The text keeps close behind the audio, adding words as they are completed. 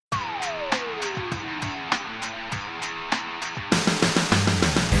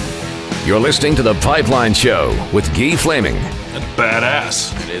You're listening to The Pipeline Show with Guy Flaming. That's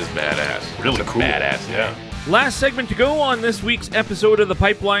badass. It is badass. Really cool. Badass, yeah. Last segment to go on this week's episode of The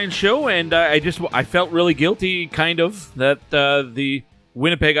Pipeline Show, and I felt really guilty, kind of, that the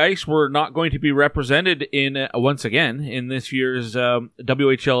Winnipeg Ice were not going to be represented in once again in this year's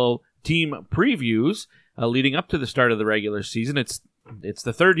WHL team previews leading up to the start of the regular season. It's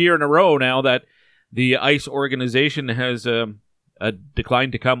the third year in a row now that the Ice organization has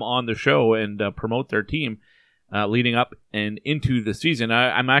declined to come on the show and promote their team leading up and into the season.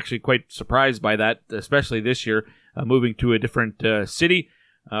 I'm actually quite surprised by that, especially this year, moving to a different city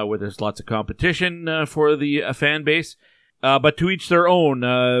where there's lots of competition for the fan base. But to each their own.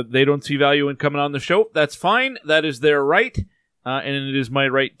 They don't see value in coming on the show. That's fine. That is their right. And it is my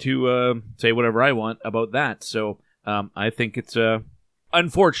right to say whatever I want about that. So I think it's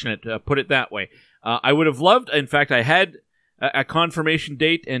unfortunate, put it that way. I would have loved, in fact, I had a confirmation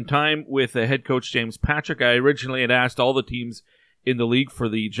date and time with head coach James Patrick. I originally had asked all the teams in the league for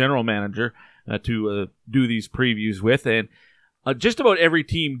the general manager to do these previews with, and just about every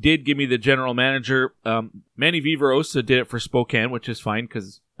team did give me the general manager. Manny Viveros did it for Spokane, which is fine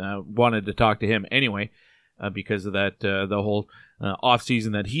because wanted to talk to him anyway because of that the whole off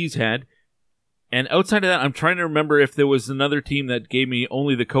season that he's had. And outside of that, I'm trying to remember if there was another team that gave me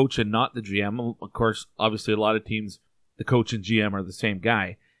only the coach and not the GM. Of course, obviously a lot of teams, the coach and GM are the same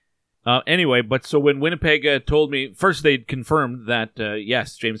guy. Anyway, but so when Winnipeg told me, first they'd confirmed that,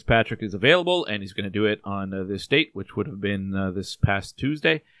 yes, James Patrick is available and he's going to do it on this date, which would have been this past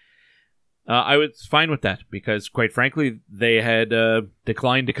Tuesday. I was fine with that because, quite frankly, they had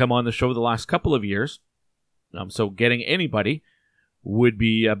declined to come on the show the last couple of years. So getting anybody would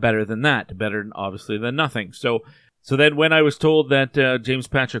be better than that, better obviously than nothing. So then when I was told that James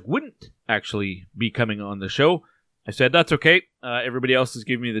Patrick wouldn't actually be coming on the show, I said, that's okay. Everybody else is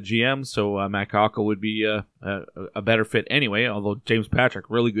giving me the GM, so Matt Cockle would be a better fit anyway, although James Patrick,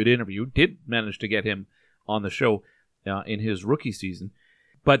 really good interview, did manage to get him on the show in his rookie season.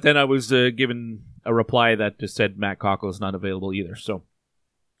 But then I was given a reply that just said Matt Cockle is not available either. So,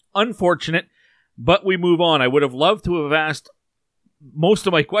 unfortunate, but we move on. I would have loved to have asked most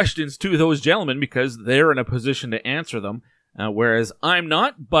of my questions to those gentlemen because they're in a position to answer them, whereas I'm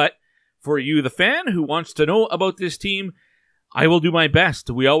not, but for you, the fan, who wants to know about this team, I will do my best.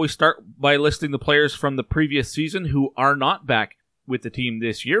 We always start by listing the players from the previous season who are not back with the team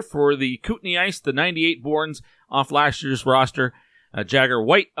this year. For the Kootenay Ice, the 98 Borns off last year's roster, Jagger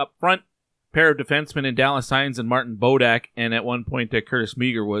White up front, pair of defensemen in Dallas Hines and Martin Bodak, and at one point Curtis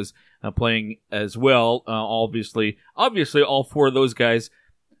Meager was playing as well. Obviously, all four of those guys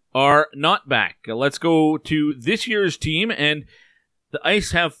are not back. Let's go to this year's team, and the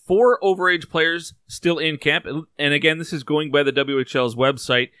Ice have 4 overage players still in camp. And again, this is going by the WHL's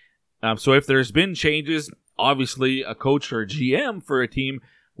website. So if there's been changes, obviously a coach or a GM for a team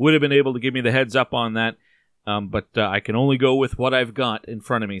would have been able to give me the heads up on that. But I can only go with what I've got in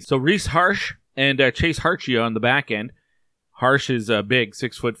front of me. So Reese Harsh and Chase Harchie on the back end. Harsh is big,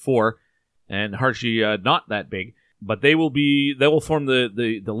 6'4", and Harchie not that big. But they will form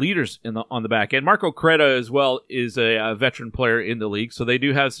the leaders on the back end. Marco Creta as well is a veteran player in the league, so they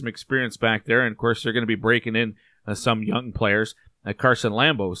do have some experience back there. And of course, they're going to be breaking in some young players. Carson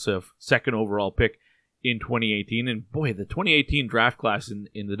Lambos, a second overall pick in 2018, and boy, the 2018 draft class in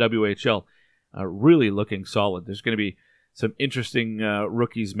the WHL really looking solid. There's going to be some interesting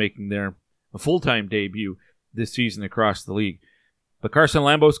rookies making their full-time debut this season across the league. But Carson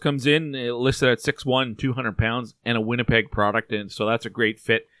Lambos comes in, listed at 6'1", 200 pounds, and a Winnipeg product, and so that's a great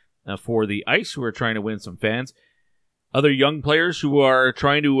fit for the Ice, who are trying to win some fans. Other young players who are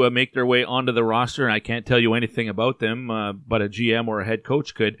trying to make their way onto the roster, and I can't tell you anything about them, but a GM or a head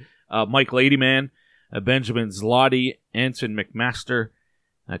coach could. Mike Ladyman, Benjamin Zloty, Anson McMaster,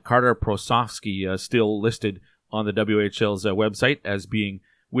 Carter Prosofsky, still listed on the WHL's website as being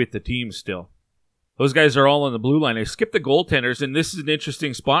with the team still. Those guys are all on the blue line. I skipped the goaltenders, and this is an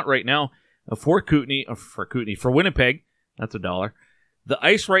interesting spot right now for Winnipeg. That's $1. The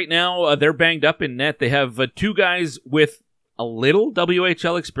Ice right now, they're banged up in net. They have 2 guys with a little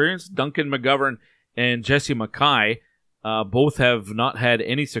WHL experience, Duncan McGovern and Jesse Mackay. Both have not had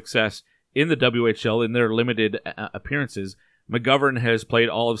any success in the WHL in their limited appearances. McGovern has played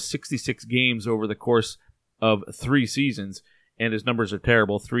all of 66 games over the course of 3 seasons, and his numbers are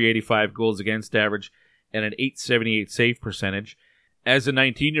terrible. 385 goals against average and an 878 save percentage. As a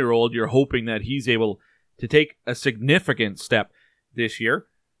 19-year-old, you're hoping that he's able to take a significant step this year.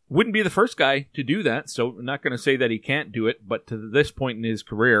 Wouldn't be the first guy to do that, so I'm not going to say that he can't do it, but to this point in his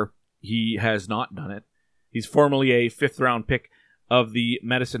career, he has not done it. He's formerly a 5th-round pick of the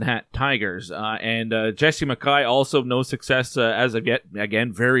Medicine Hat Tigers. And Jesse Mackay, also no success as of yet.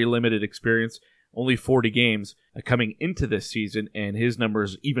 Again, very limited experience, only 40 games coming into this season, and his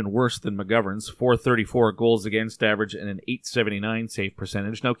numbers even worse than McGovern's, 434 goals against average and an .879 save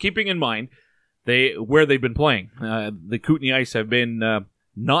percentage. Now, keeping in mind where they've been playing, the Kootenay Ice have been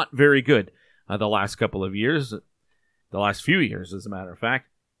not very good the last couple of years, the last few years, as a matter of fact.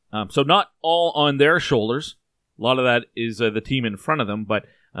 So not all on their shoulders. A lot of that is the team in front of them, but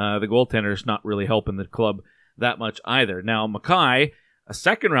the goaltender's not really helping the club that much either. Now, Mackay, a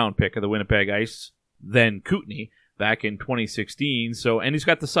second-round pick of the Winnipeg Ice, then Kootenay, back in 2016. And he's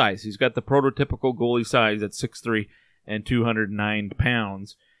got the size. He's got the prototypical goalie size at 6'3" and 209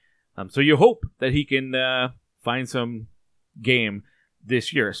 pounds. So you hope that he can find some game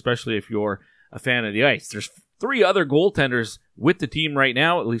this year, especially if you're a fan of the Ice. There's 3 other goaltenders with the team right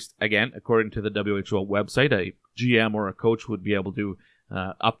now, at least, again, according to the WHL website. A GM or a coach would be able to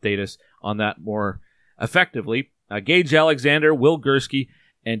update us on that more effectively. Gage Alexander, Will Gursky,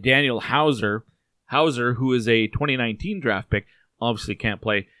 and Daniel Hauser. Hauser, who is a 2019 draft pick, obviously can't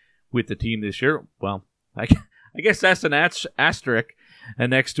play with the team this year. Well, I guess that's an asterisk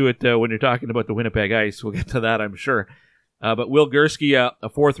next to it when you're talking about the Winnipeg Ice. We'll get to that, I'm sure. But Will Gursky, a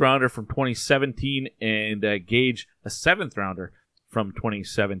 4th-rounder from 2017, and Gage, a 7th-rounder from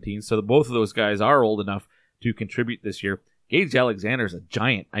 2017. So both of those guys are old enough to contribute this year. Gage Alexander's a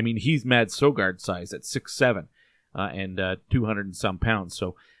giant. I mean, he's Mad Sogard size at 6'7", and 200 and some pounds.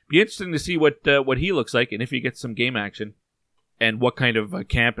 So be interesting to see what he looks like and if he gets some game action and what kind of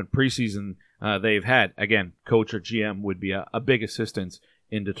camp and preseason they've had. Again, coach or GM would be a big assistance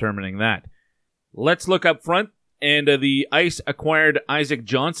in determining that. Let's look up front. And the Ice acquired Isaac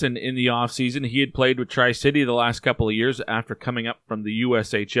Johnson in the offseason. He had played with Tri-City the last couple of years after coming up from the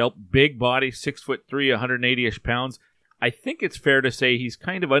USHL. Big body, 6'3", 180-ish pounds. I think it's fair to say he's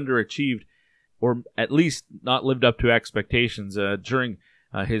kind of underachieved, or at least not lived up to expectations during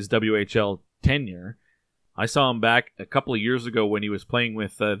his WHL tenure. I saw him back a couple of years ago when he was playing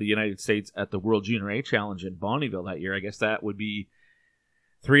with the United States at the World Junior A Challenge in Bonnyville that year. I guess that would be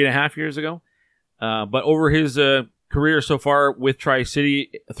 3.5 years ago. But over his career so far with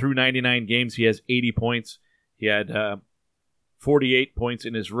Tri-City, through 99 games, he has 80 points. He had 48 points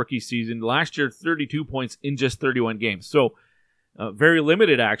in his rookie season. Last year, 32 points in just 31 games. So very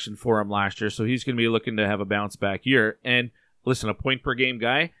limited action for him last year, so he's going to be looking to have a bounce-back year. And listen, a point-per-game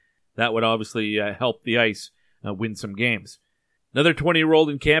guy, that would obviously help the Ice win some games. Another 20-year-old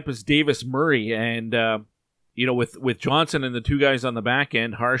in camp is Davis Murray. And, with Johnson and the 2 guys on the back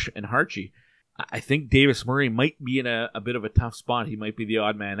end, Harsh and Harchie, I think Davis Murray might be in a bit of a tough spot. He might be the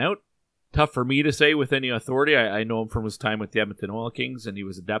odd man out. Tough for me to say with any authority. I know him from his time with the Edmonton Oil Kings, and he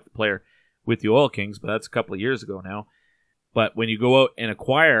was a depth player with the Oil Kings, but that's a couple of years ago now. But when you go out and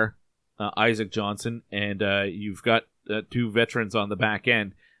acquire Isaac Johnson, and you've got 2 veterans on the back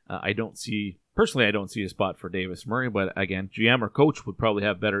end, I don't see a spot for Davis Murray, but again, GM or coach would probably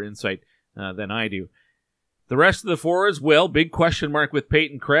have better insight than I do. The rest of the forwards, well, big question mark with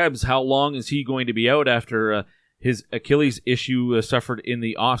Peyton Krebs. How long is he going to be out after his Achilles issue suffered in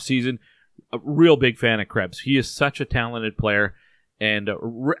the offseason? A real big fan of Krebs. He is such a talented player and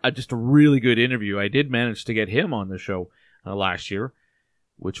just a really good interview. I did manage to get him on the show last year,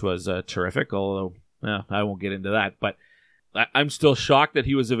 which was terrific, although I won't get into that. But I'm still shocked that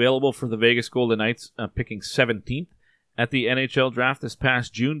he was available for the Vegas Golden Knights, picking 17th at the NHL draft this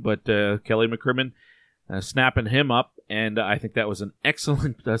past June, but Kelly McCrimmon snapping him up, and I think that was an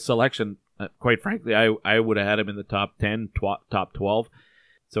excellent selection. Quite frankly, I would have had him in the top 10, top 12.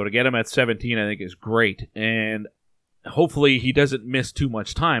 So to get him at 17, I think is great. And hopefully he doesn't miss too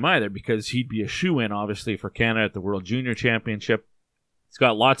much time either, because he'd be a shoo-in, obviously, for Canada at the World Junior Championship. He's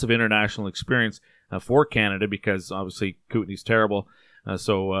got lots of international experience for Canada, because obviously Kootenay's terrible,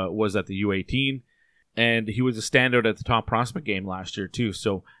 so was at the U18. And he was a standout at the top prospect game last year, too.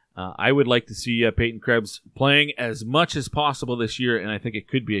 So I would like to see Peyton Krebs playing as much as possible this year, and I think it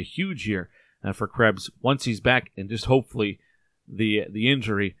could be a huge year for Krebs once he's back, and just hopefully the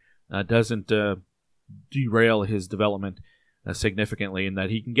injury doesn't derail his development significantly, and that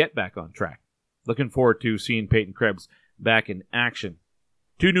he can get back on track. Looking forward to seeing Peyton Krebs back in action.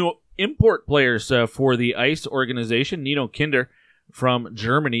 2 new import players for the Ice organization, Nino Kinder from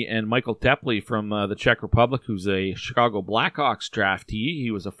Germany and Michael Tepley from the Czech Republic, who's a Chicago Blackhawks draftee.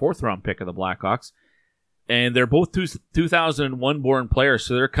 He was a 4th-round pick of the Blackhawks. And they're both 2001 born players,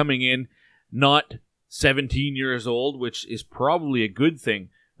 so they're coming in not 17 years old, which is probably a good thing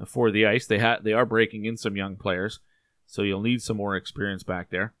for the Ice. They are breaking in some young players, so you'll need some more experience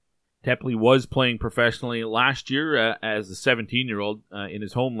back there. Tepley was playing professionally last year as a 17-year-old in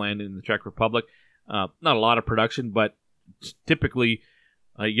his homeland in the Czech Republic. Not a lot of production, but typically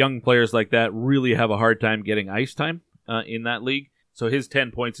young players like that really have a hard time getting ice time in that league. So his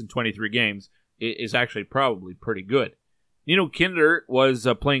 10 points in 23 games is actually probably pretty good. Nino Kinder was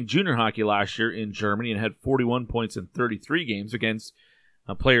playing junior hockey last year in Germany and had 41 points in 33 games against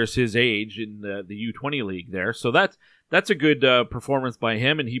players his age in the U20 league there. So that's a good performance by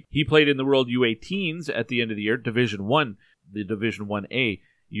him, and he played in the World U18s at the end of the year, Division 1, the Division 1A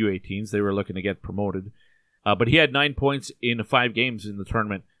U18s. They were looking to get promoted. But he had 9 points in 5 games in the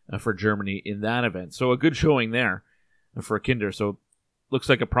tournament for Germany in that event. So a good showing there for Kinder. So looks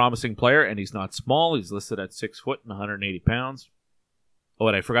like a promising player, and he's not small. He's listed at 6 foot and 180 pounds. Oh,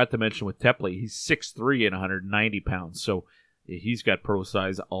 and I forgot to mention with Tepley, he's 6'3" and 190 pounds. So he's got pro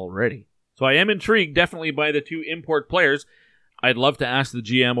size already. So I am intrigued definitely by the 2 import players. I'd love to ask the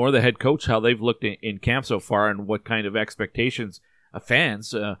GM or the head coach how they've looked in camp so far and what kind of expectations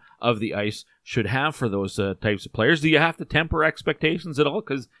fans of the Ice should have for those types of players. Do you have to temper expectations at all?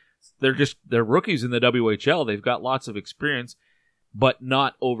 Because they're rookies in the WHL. They've got lots of experience, but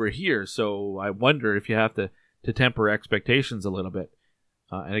not over here. So I wonder if you have to temper expectations a little bit.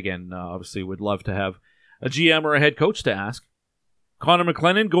 And again, obviously would love to have a GM or a head coach to ask. Connor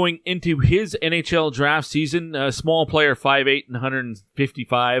McLennan going into his NHL draft season, a small player, 5'8" and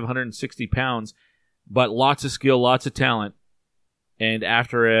 155, 160 pounds, but lots of skill, lots of talent. And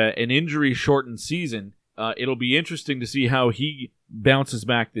after an injury-shortened season, it'll be interesting to see how he bounces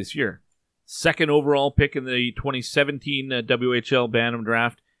back this year. Second overall pick in the 2017 WHL Bantam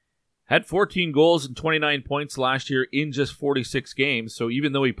draft. Had 14 goals and 29 points last year in just 46 games. So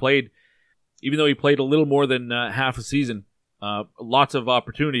even though he played a little more than half a season, lots of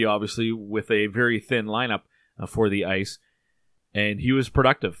opportunity, obviously, with a very thin lineup for the Ice. And he was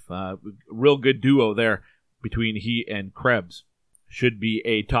productive. Real good duo there between he and Krebs. Should be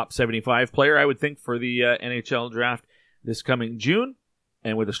a top 75 player, I would think, for the NHL draft this coming June.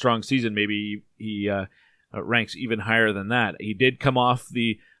 And with a strong season, maybe he ranks even higher than that. He did come off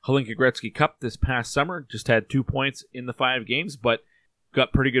the Hlinka Gretzky Cup this past summer. Just had 2 points in the 5 games, but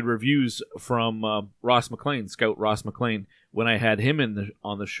got pretty good reviews from Ross McLean, Scout Ross McLean, when I had him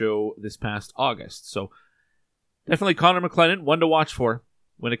on the show this past August. So definitely Connor McLennan, one to watch for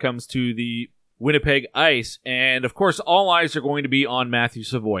when it comes to the Winnipeg Ice. And, of course, all eyes are going to be on Matthew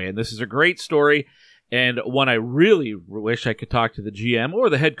Savoy. And this is a great story and one I really wish I could talk to the GM or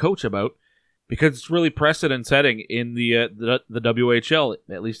the head coach about, because it's really precedent-setting in the WHL,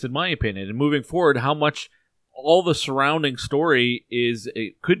 at least in my opinion. And moving forward, how much all the surrounding story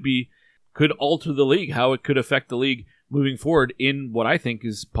could alter the league, how it could affect the league moving forward in what I think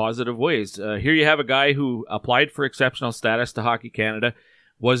is positive ways. Here you have a guy who applied for exceptional status to Hockey Canada,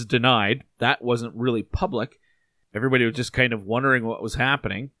 was denied. That wasn't really public. Everybody was just kind of wondering what was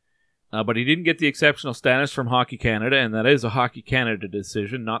happening. But he didn't get the exceptional status from Hockey Canada, and that is a Hockey Canada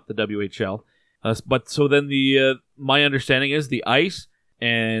decision, not the WHL. But so then my understanding is the Ice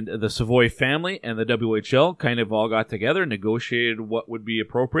and the Savoy family and the WHL kind of all got together and negotiated what would be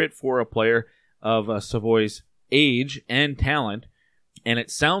appropriate for a player of Savoy's age and talent. And it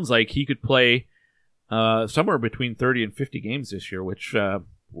sounds like he could play somewhere between 30 and 50 games this year, which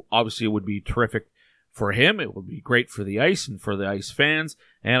obviously would be terrific for him. It would be great for the Ice and for the Ice fans.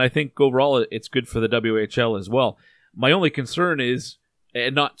 And I think overall it's good for the WHL as well. My only concern is,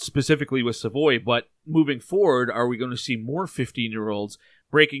 and not specifically with Savoy, but moving forward, are we going to see more 15-year-olds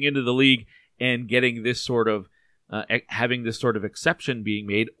breaking into the league and getting this sort of, having this sort of exception being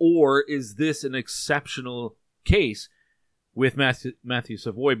made? Or is this an exceptional case with Matthew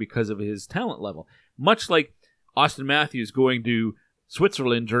Savoy because of his talent level? Much like Austin Matthews going to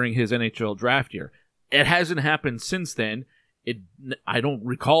Switzerland during his NHL draft year. It hasn't happened since then. I don't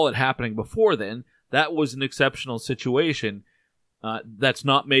recall it happening before then. That was an exceptional situation. That's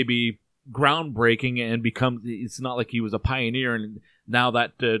not maybe groundbreaking and it's not like he was a pioneer and now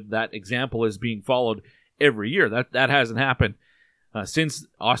that example is being followed every year. That hasn't happened since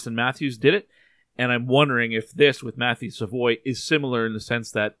Austin Matthews did it. And I'm wondering if this with Matthew Savoy is similar in the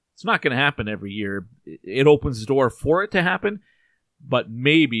sense that it's not going to happen every year. It opens the door for it to happen, but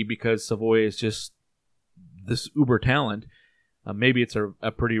maybe because Savoy is just this uber talent, maybe it's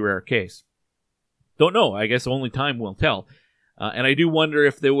a pretty rare case. Don't know. I guess only time will tell. And I do wonder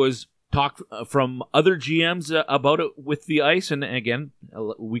if there was talk from other GMs about it with the Ice. And again,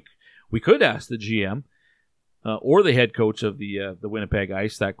 we could ask the GM or the head coach of the Winnipeg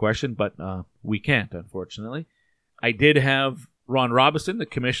Ice that question, but we can't, unfortunately. I did have Ron Robinson, the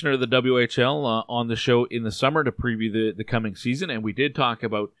commissioner of the WHL, on the show in the summer to preview the coming season, and we did talk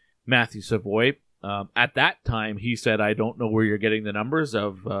about Matthew Savoy. At that time, he said, I don't know where you're getting the numbers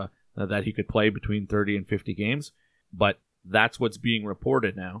of that he could play between 30 and 50 games, but that's what's being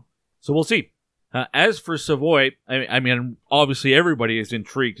reported now. So we'll see. As for Savoy, I mean, obviously everybody is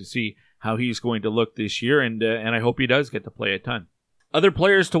intrigued to see how he's going to look this year, and I hope he does get to play a ton. Other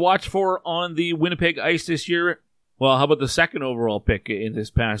players to watch for on the Winnipeg Ice this year, well, how about the second overall pick in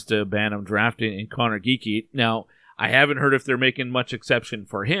this past Bantam draft in Connor Geekie? Now, I haven't heard if they're making much exception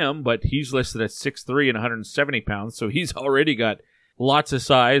for him, but he's listed at 6'3" and 170 pounds, so he's already got lots of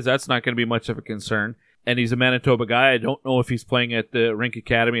size. That's not going to be much of a concern. And he's a Manitoba guy. I don't know if he's playing at the Rink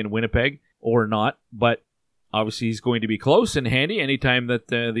Academy in Winnipeg or not, but obviously he's going to be close and handy anytime that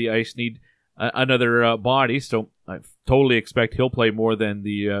the Ice need another body. So I totally expect he'll play more than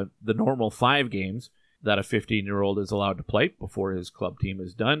the normal 5 games that a 15-year-old is allowed to play before his club team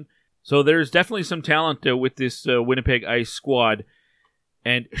is done. So there's definitely some talent with this Winnipeg Ice squad,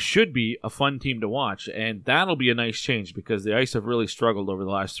 and should be a fun team to watch. And that'll be a nice change because the Ice have really struggled over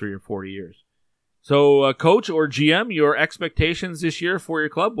the last 3 or 4 years. So, Coach or GM, your expectations this year for your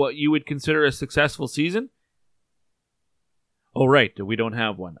club, what you would consider a successful season? Oh, right, we don't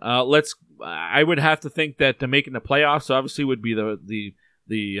have one. I would have to think that making the playoffs obviously would be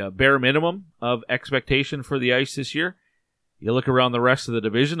the bare minimum of expectation for the Ice this year. You look around the rest of the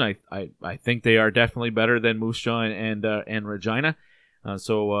division, I think they are definitely better than Moose Jaw and Regina.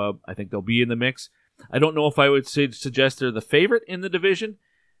 So I think they'll be in the mix. I don't know if I would suggest they're the favorite in the division,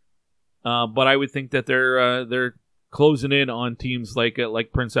 but I would think that they're closing in on teams like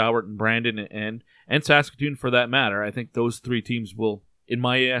Prince Albert and Brandon and Saskatoon for that matter. I think those 3 teams will, in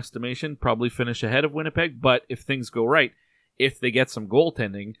my estimation, probably finish ahead of Winnipeg. But if things go right, if they get some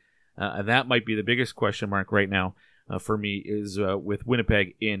goaltending, that might be the biggest question mark right now for me is with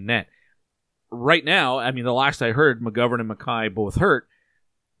Winnipeg in net. Right now, I mean, the last I heard, McGovern and Mackay both hurt.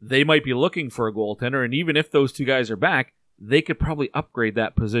 They might be looking for a goaltender, and even if those 2 guys are back, they could probably upgrade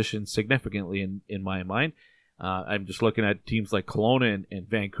that position significantly in my mind. I'm just looking at teams like Kelowna and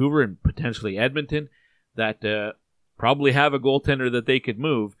Vancouver and potentially Edmonton that probably have a goaltender that they could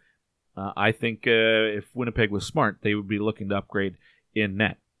move. I think if Winnipeg was smart, they would be looking to upgrade in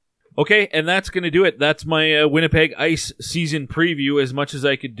net. Okay, and that's going to do it. That's my Winnipeg Ice season preview as much as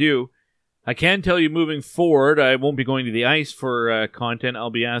I could do. I can tell you moving forward, I won't be going to the Ice for content.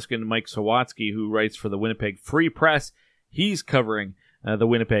 I'll be asking Mike Sawatsky, who writes for the Winnipeg Free Press. He's covering the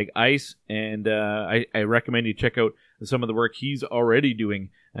Winnipeg Ice, and I recommend you check out some of the work he's already doing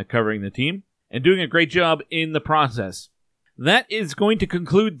covering the team, and doing a great job in the process. That is going to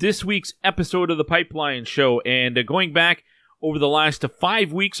conclude this week's episode of the Pipeline Show, and going back over the last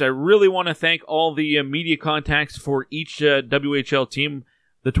 5 weeks, I really want to thank all the media contacts for each WHL team,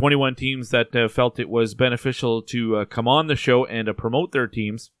 the 21 teams that felt it was beneficial to come on the show and promote their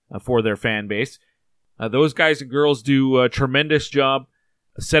teams for their fan base. Those guys and girls do a tremendous job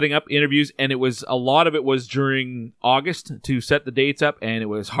setting up interviews, and a lot of it was during August to set the dates up, and it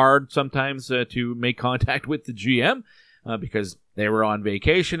was hard sometimes to make contact with the GM because they were on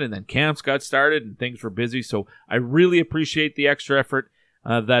vacation, and then camps got started, and things were busy. So I really appreciate the extra effort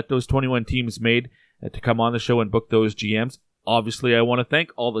that those 21 teams made to come on the show and book those GMs. Obviously, I want to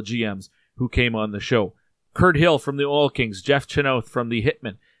thank all the GMs who came on the show. Kurt Hill from the Oil Kings, Jeff Chenoweth from the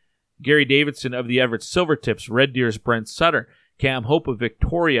Hitmen, Gary Davidson of the Everett Silvertips, Red Deer's Brent Sutter, Cam Hope of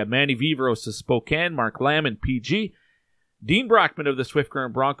Victoria, Manny Vivros of Spokane, Mark Lamb and PG, Dean Brockman of the Swift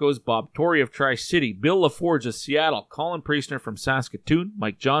Current Broncos, Bob Torrey of Tri-City, Bill LaForge of Seattle, Colin Priestner from Saskatoon,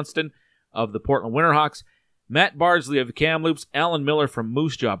 Mike Johnston of the Portland Winterhawks, Matt Bardsley of the Kamloops, Alan Miller from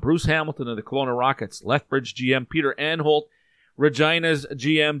Moose Jaw, Bruce Hamilton of the Kelowna Rockets, Lethbridge GM Peter Anholt, Regina's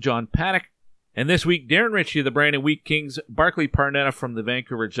GM John Paddock, and this week Darren Ritchie of the Brandon Wheat Kings, Barclay Parnetta from the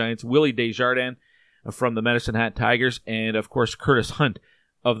Vancouver Giants, Willie Desjardins from the Medicine Hat Tigers, and of course Curtis Hunt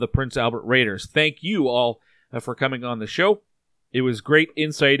of the Prince Albert Raiders. Thank you all for coming on the show. It was great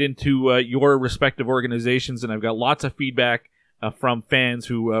insight into your respective organizations, and I've got lots of feedback from fans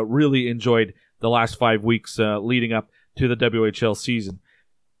who really enjoyed the last 5 weeks leading up to the WHL season.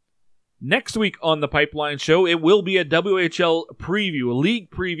 Next week on the Pipeline Show, it will be a WHL preview, a league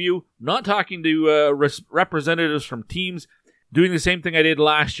preview, not talking to representatives from teams, doing the same thing I did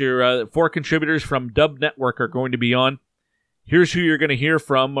last year. 4 contributors from Dub Network are going to be on. Here's who you're going to hear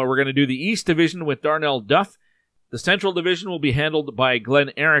from. We're going to do the East Division with Darnell Duff. The Central Division will be handled by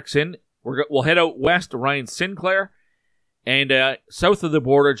Glenn Erickson. We'll head out west to Ryan Sinclair. And south of the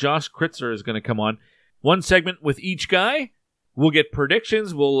border, Josh Kritzer is going to come on. One segment with each guy. We'll get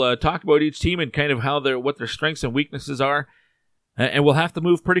predictions. We'll talk about each team and kind of what their strengths and weaknesses are. And we'll have to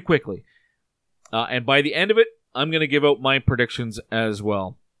move pretty quickly. And by the end of it, I'm going to give out my predictions as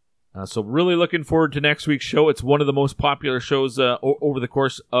well. So really looking forward to next week's show. It's one of the most popular shows over the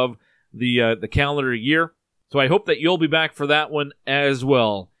course of the calendar year. So I hope that you'll be back for that one as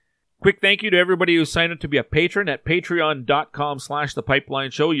well. Quick thank you to everybody who signed up to be a patron at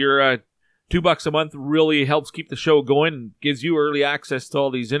patreon.com/thepipelineshow. Your $2 a month really helps keep the show going and gives you early access to all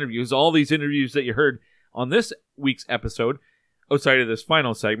these interviews. All these interviews that you heard on this week's episode, outside of this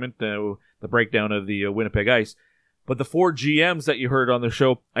final segment, the breakdown of the Winnipeg Ice. But the 4 GMs that you heard on the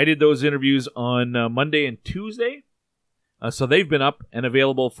show, I did those interviews on Monday and Tuesday. So they've been up and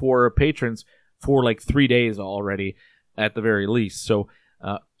available for patrons for like 3 days already at the very least. So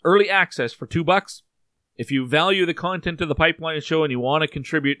early access for $2. If you value the content of the Pipeline Show and you want to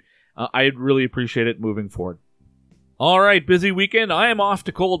contribute, I'd really appreciate it moving forward. All right, busy weekend. I am off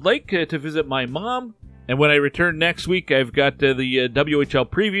to Cold Lake to visit my mom. And when I return next week, I've got the WHL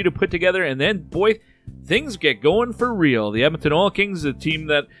preview to put together. And then, boy, things get going for real. The Edmonton Oil Kings, the team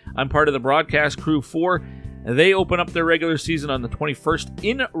that I'm part of the broadcast crew for, they open up their regular season on the 21st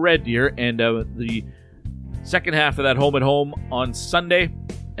in Red Deer. And the second half of that home-and-home on Sunday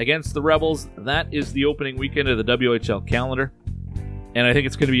against the Rebels. That is the opening weekend of the WHL calendar. And I think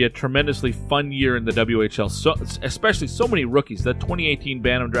it's going to be a tremendously fun year in the WHL, especially so many rookies. The 2018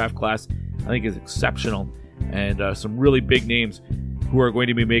 Bantam draft class, I think, is exceptional. And some really big names who are going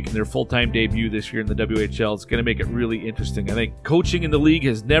to be making their full-time debut this year in the WHL. It's going to make it really interesting. I think coaching in the league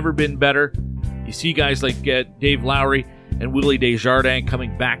has never been better. You see guys like Dave Lowry and Willie Desjardins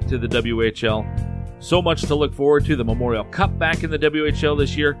coming back to the WHL. So much to look forward to. The Memorial Cup back in the WHL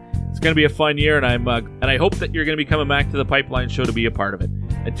this year. It's going to be a fun year, and I hope that you're going to be coming back to the Pipeline Show to be a part of it.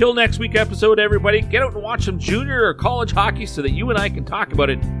 Until next week episode, everybody, get out and watch some junior or college hockey so that you and I can talk about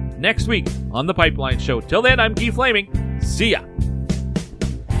it next week on the Pipeline Show. Till then, I'm Guy Flaming. See ya.